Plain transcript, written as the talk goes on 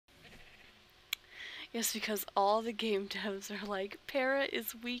Yes, because all the game devs are like, Para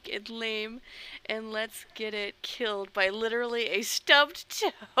is weak and lame, and let's get it killed by literally a stubbed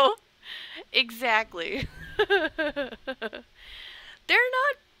toe. Exactly. They're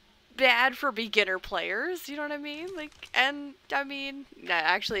not bad for beginner players, you know what I mean? Like, and I mean, yeah,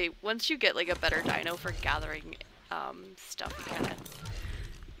 actually, once you get like a better dino for gathering stuff,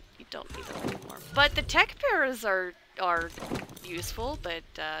 you don't need them anymore. But the Tek Paras are useful, but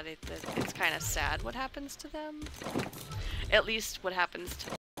it's kind of sad what happens to them. At least what happens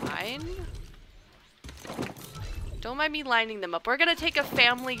to mine. Don't mind me lining them up. We're gonna take a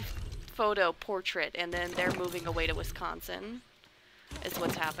family photo portrait, and then they're moving away to Wisconsin. Is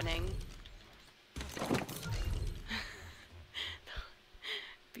what's happening.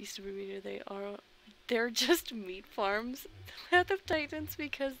 Beast of Bermuda, they're just meat farms. Path of Titans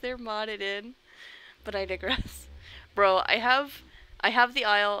because they're modded in. But I digress. Bro, I have the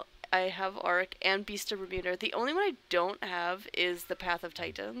Isle, I have Ark, and Beast of Bermuda. The only one I don't have is the Path of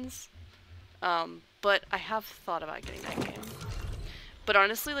Titans. But I have thought about getting that game. But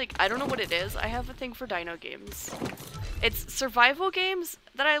honestly, like, I don't know what it is. I have a thing for dino games. It's survival games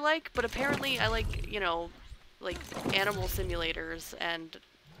that I like, but apparently I like, you know, like animal simulators and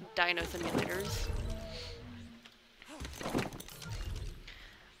dino simulators.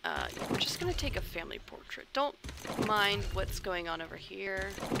 Yeah, we're just gonna take a family portrait. Don't mind what's going on over here.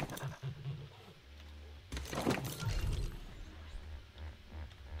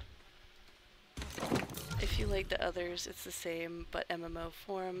 If you like the others, it's the same, but MMO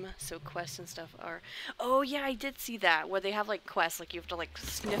form, so quests and stuff are... Oh yeah, I did see that, where they have like quests, like you have to like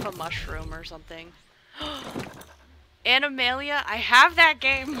sniff a mushroom or something. Animalia, I have that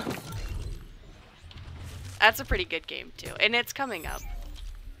game! That's a pretty good game too, and it's coming up.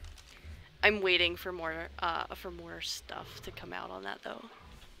 I'm waiting for more stuff to come out on that though.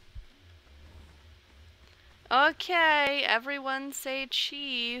 Okay, everyone say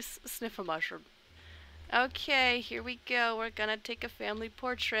cheese. Sniff a mushroom. Okay, here we go. We're gonna take a family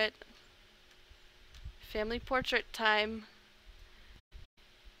portrait. Family portrait time.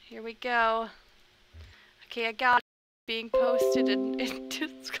 Here we go. Okay, I got it being posted in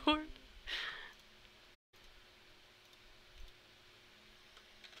Discord.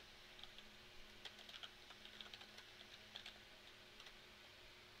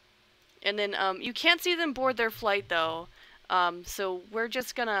 And then, you can't see them board their flight though. So we're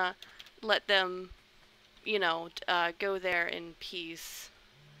just gonna let them, you know, go there in peace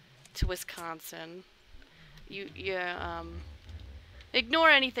to Wisconsin. Ignore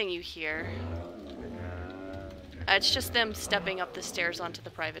anything you hear. It's just them stepping up the stairs onto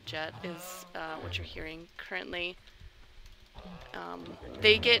the private jet is what you're hearing currently.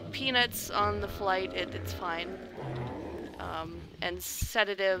 They get peanuts on the flight, it's fine. And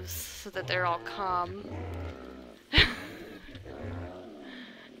sedatives so that they're all calm.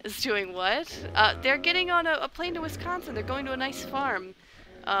 Is doing what? They're getting on a plane to Wisconsin. They're going to a nice farm.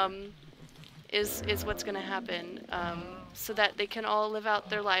 Is what's going to happen. So that they can all live out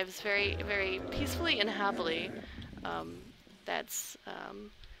their lives very, very peacefully and happily. That's,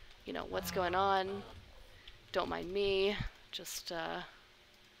 you know, what's going on. Don't mind me. Just,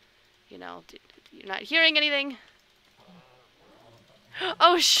 you know, you're not hearing anything.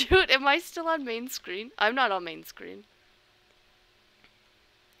 Oh shoot, am I still on main screen? I'm not on main screen.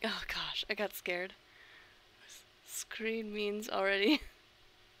 Oh gosh, I got scared. Screen means already.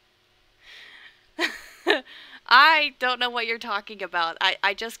 I don't know what you're talking about.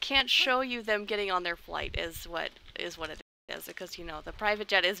 I just can't show you them getting on their flight is what it is, because you know the private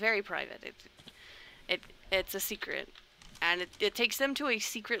jet is very private. It's a secret, and it takes them to a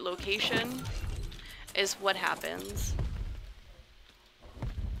secret location is what happens.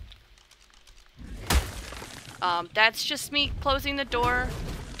 That's just me closing the door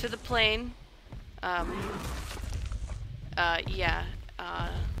to the plane. Yeah.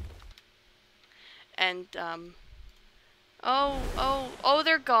 And, oh,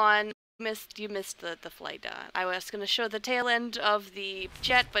 they're gone. You missed the flight. I was gonna show the tail end of the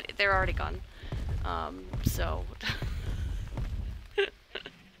jet, but they're already gone. So...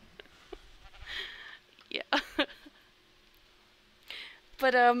 yeah.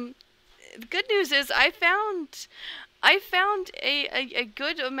 But, the good news is I found a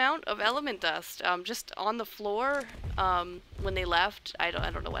good amount of element dust just on the floor when they left. I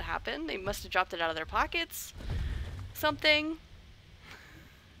don't know what happened. They must have dropped it out of their pockets. Something.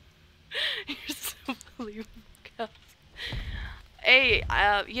 You're so believable. Hey,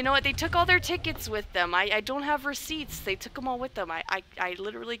 you know what? They took all their tickets with them. I don't have receipts. They took them all with them. I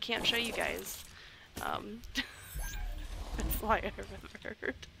literally can't show you guys. That's why I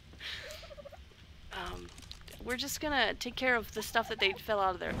remembered. we're just gonna take care of the stuff that fell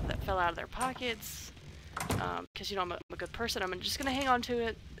out of their pockets. Because you know I'm a good person. I'm just gonna hang on to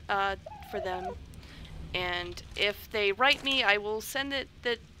it for them. And if they write me, I will send it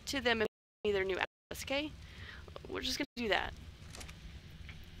to them in their new address. Okay? We're just gonna do that.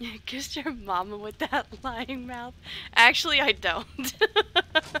 You kissed your mama with that lying mouth. Actually, I don't.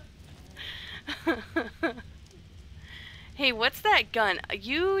 Hey, what's that gun?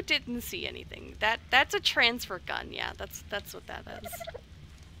 You didn't see anything. That's a transfer gun. Yeah, that's what that is.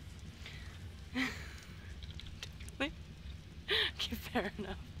 Okay, fair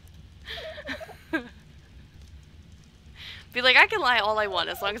enough. Be like, I can lie all I want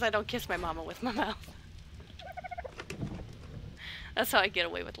as long as I don't kiss my mama with my mouth. That's how I get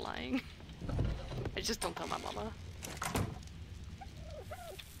away with lying. I just don't tell my mama.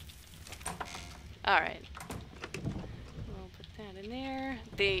 Alright. We'll put that in there.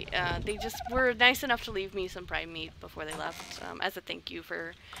 They just were nice enough to leave me some prime meat before they left, as a thank you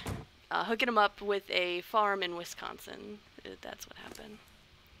for hooking them up with a farm in Wisconsin. That's what happened.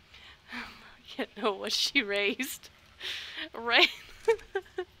 You know what she raised. Right?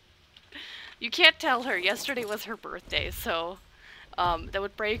 You can't tell her. Yesterday was her birthday, so that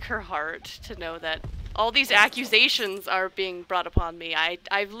would break her heart to know that all these accusations are being brought upon me.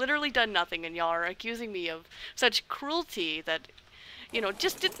 I've literally done nothing, and y'all are accusing me of such cruelty that, you know,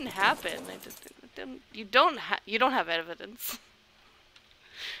 just didn't happen. You don't have evidence.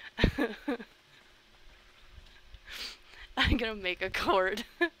 I'm gonna make a cord.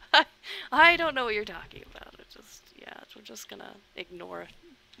 I don't know what you're talking about. Yeah, we're just gonna ignore,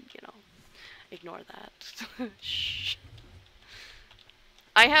 you know, ignore that. Shh.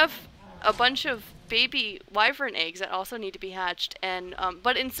 I have a bunch of baby wyvern eggs that also need to be hatched, and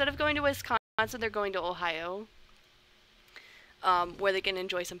but instead of going to Wisconsin, they're going to Ohio, where they can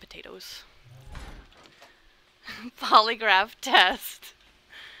enjoy some potatoes. Polygraph test.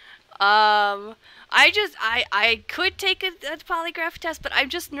 I could take a polygraph test, but I'm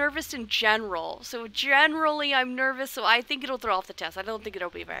just nervous in general. So generally I'm nervous, so I think it'll throw off the test. I don't think it'll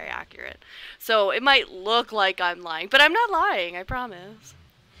be very accurate. So it might look like I'm lying, but I'm not lying, I promise.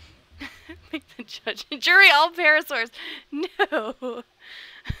 Make the judge and jury all parasaurs. No.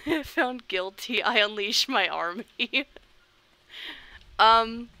 Found guilty. I unleash my army.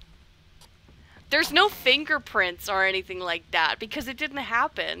 There's no fingerprints or anything like that because it didn't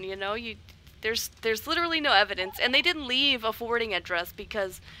happen, you know? There's literally no evidence, and they didn't leave a forwarding address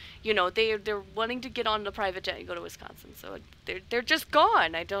because, you know, they're wanting to get on the private jet and go to Wisconsin. So they're just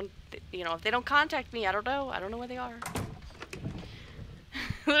gone. You know, if they don't contact me, I don't know where they are.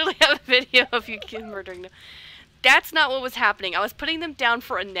 Literally have a video of you kids murdering them. That's not what was happening. I was putting them down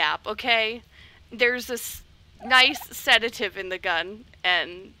for a nap, okay? There's this nice sedative in the gun,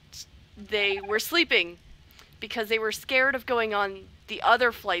 and they were sleeping because they were scared of going on the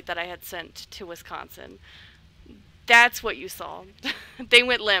other flight that I had sent to Wisconsin. That's what you saw. They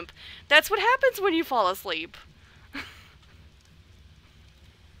went limp. That's what happens when you fall asleep.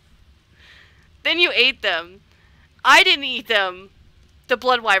 Then you ate them. I didn't eat them. The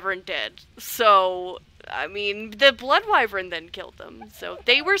blood wyvern did. So, I mean, the blood wyvern then killed them. So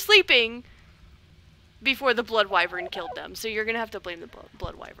they were sleeping before the blood wyvern killed them. So you're gonna have to blame the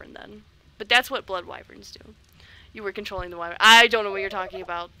blood wyvern then. But that's what blood wyverns do. You were controlling the wyvern. I don't know what you're talking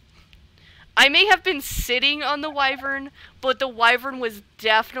about. I may have been sitting on the wyvern, but the wyvern was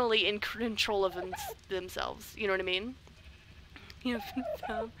definitely in control of themselves. You know what I mean? You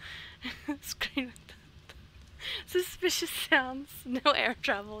found screen suspicious sounds. No air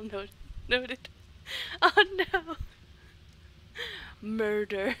travel noted. Oh no.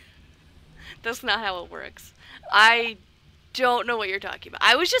 Murder. That's not how it works. I don't know what you're talking about.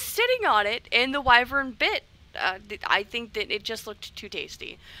 I was just sitting on it and the wyvern bit. I think that it just looked too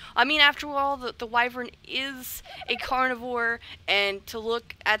tasty. I mean, after all, the wyvern is a carnivore, and to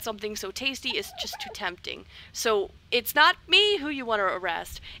look at something so tasty is just too tempting. So, it's not me who you want to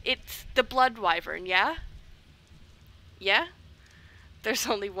arrest. It's the blood wyvern, yeah? Yeah? There's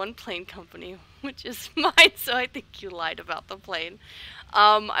only one plane company, which is mine, so I think you lied about the plane.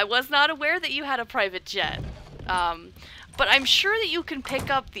 I was not aware that you had a private jet. But I'm sure that you can pick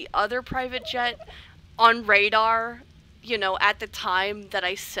up the other private jet on radar, you know, at the time that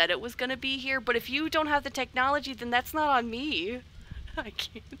I said it was going to be here. But if you don't have the technology, then that's not on me. I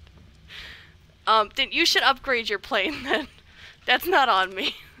can't. Then you should upgrade your plane then. That's not on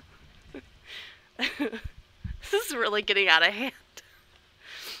me. This is really getting out of hand.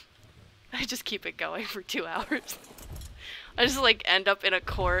 I just keep it going for 2 hours. I just, like, end up in a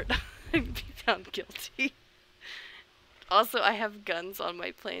court and be found guilty. Also, I have guns on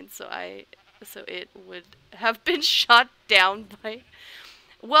my plane, so I So it would have been shot down by...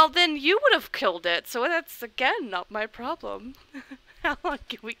 Well, then you would have killed it, so that's, again, not my problem. How long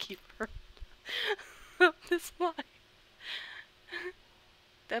can we keep her this long?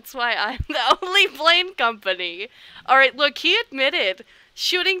 That's why I'm the only plane company. Alright, look, he admitted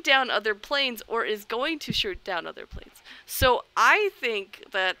shooting down other planes or is going to shoot down other planes. So I think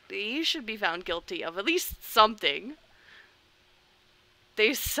that he should be found guilty of at least something.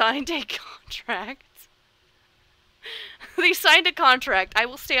 They signed a contract. They signed a contract. I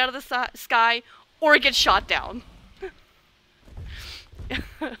will stay out of the sky or get shot down.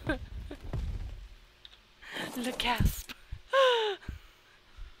 Le gasp.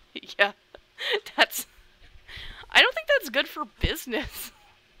 Yeah, that's... I don't think that's good for business.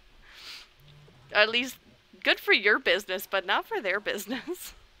 At least good for your business, but not for their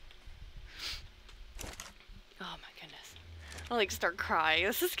business. Oh my goodness. I'll like start crying.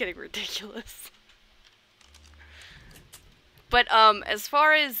 This is getting ridiculous. But as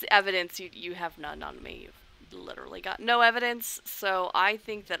far as evidence, you have none on me. You've literally got no evidence, so I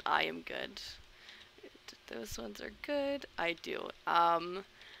think that I am good. Those ones are good. I do.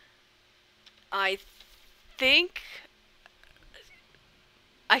 I think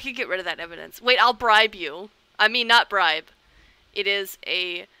I could get rid of that evidence. Wait, I'll bribe you. I mean, not bribe. It is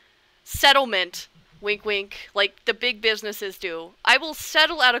a settlement. Wink, wink. Like the big businesses do. I will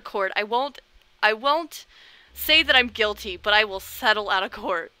settle out of court. I won't say that I'm guilty, but I will settle out of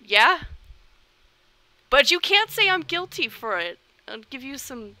court. Yeah? But you can't say I'm guilty for it. I'll give you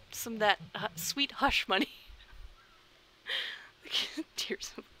some that sweet hush money.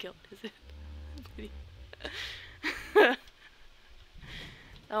 Tears of guilt, is it?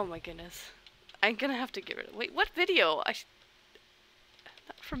 Oh my goodness. I'm gonna have to get rid of... Wait, what video? I'm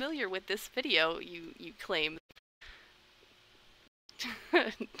not familiar with this video you claim.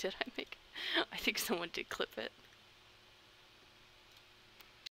 Did I make... I think someone did clip it.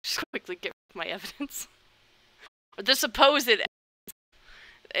 Just quickly get my evidence. The supposed evidence.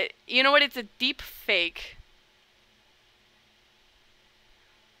 You know what? It's a deep fake.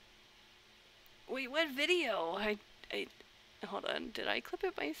 Wait, what video? I hold on. Did I clip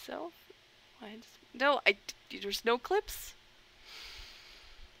it myself? No, there's no clips.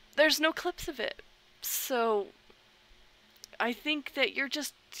 There's no clips of it. So I think that you're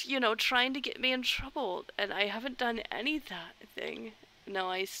just, you know, trying to get me in trouble, and I haven't done any of that thing. No,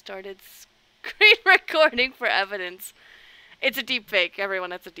 I started screen recording for evidence. It's a deep fake,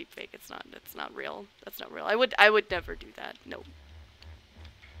 everyone. That's a deep fake. It's not real. That's not real. I would never do that. No.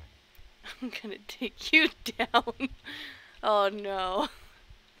 I'm gonna take you down. Oh no.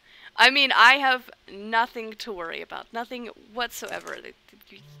 I mean, I have nothing to worry about. Nothing whatsoever.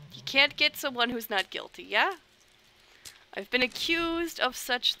 You can't get someone who's not guilty, yeah? I've been accused of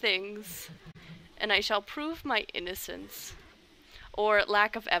such things, and I shall prove my innocence. Or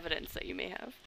lack of evidence that you may have.